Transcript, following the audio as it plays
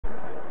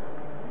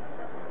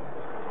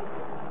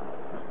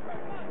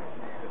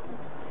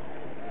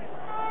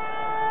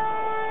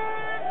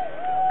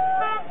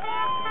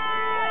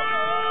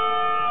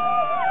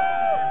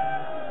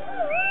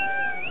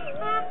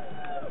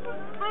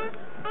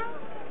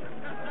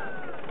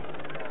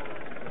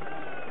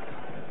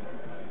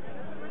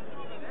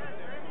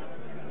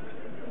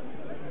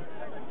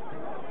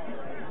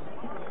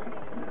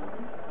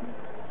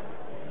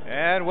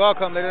And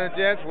welcome, ladies and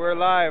gents. We're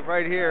live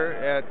right here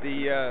at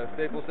the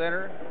Staples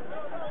Center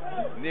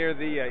near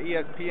the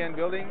ESPN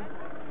building,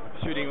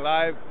 shooting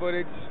live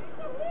footage.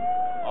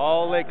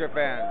 All Laker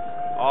fans.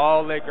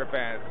 All Laker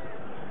fans.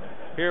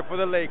 Here for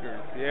the Lakers.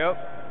 Yep.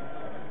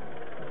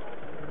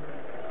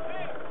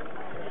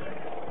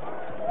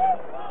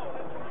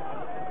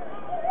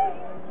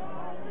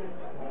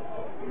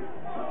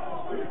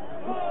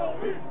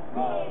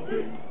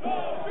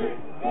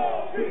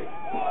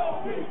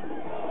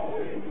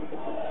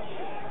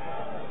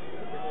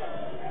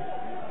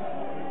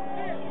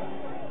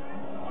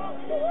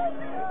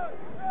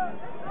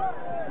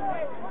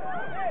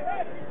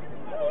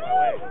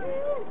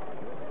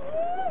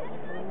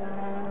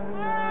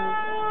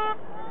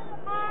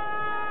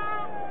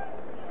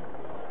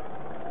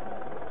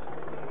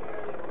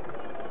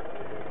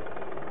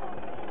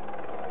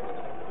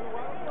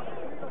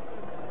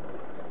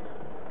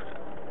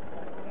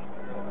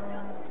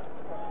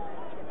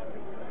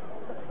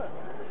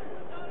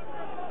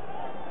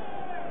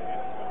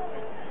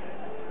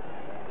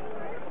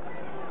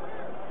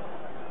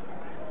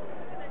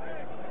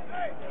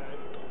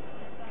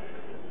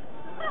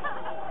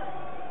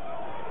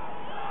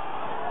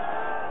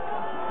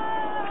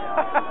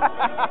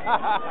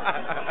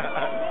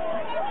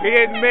 He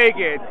didn't make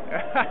it.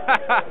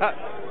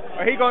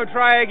 He gonna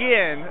try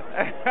again.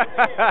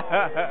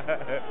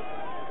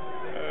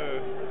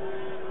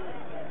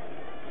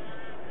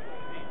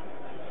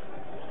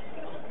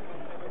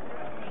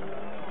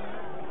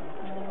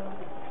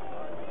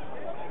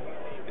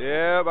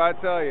 Yep, I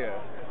tell you,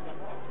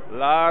 a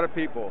lot of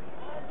people.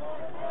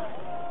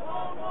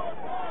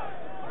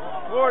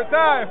 More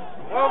time.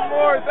 One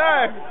more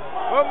time.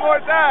 One more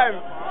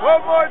time.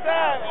 One more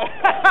time.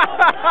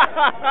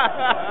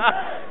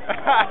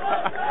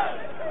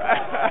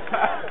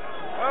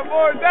 One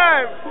more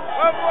time.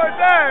 One more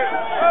time.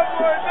 One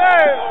more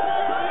time.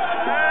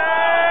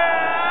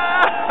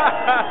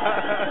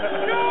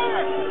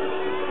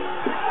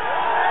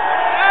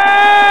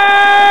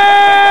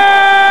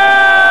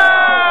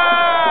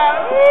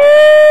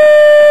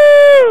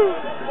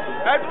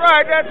 That's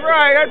right. That's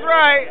right. That's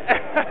right.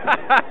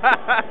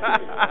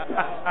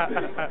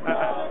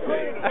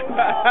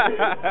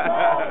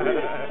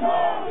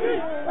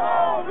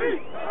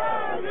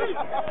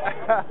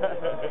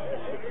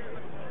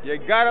 You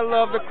gotta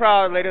love the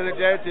crowd, ladies and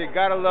gents. You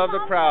gotta love the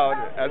crowd.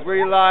 As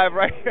we're live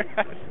right here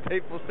at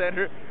Staples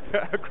Center,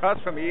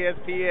 across from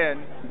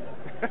ESPN.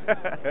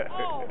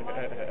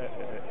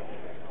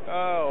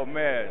 Oh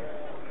man.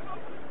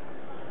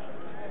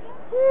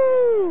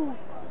 Woo!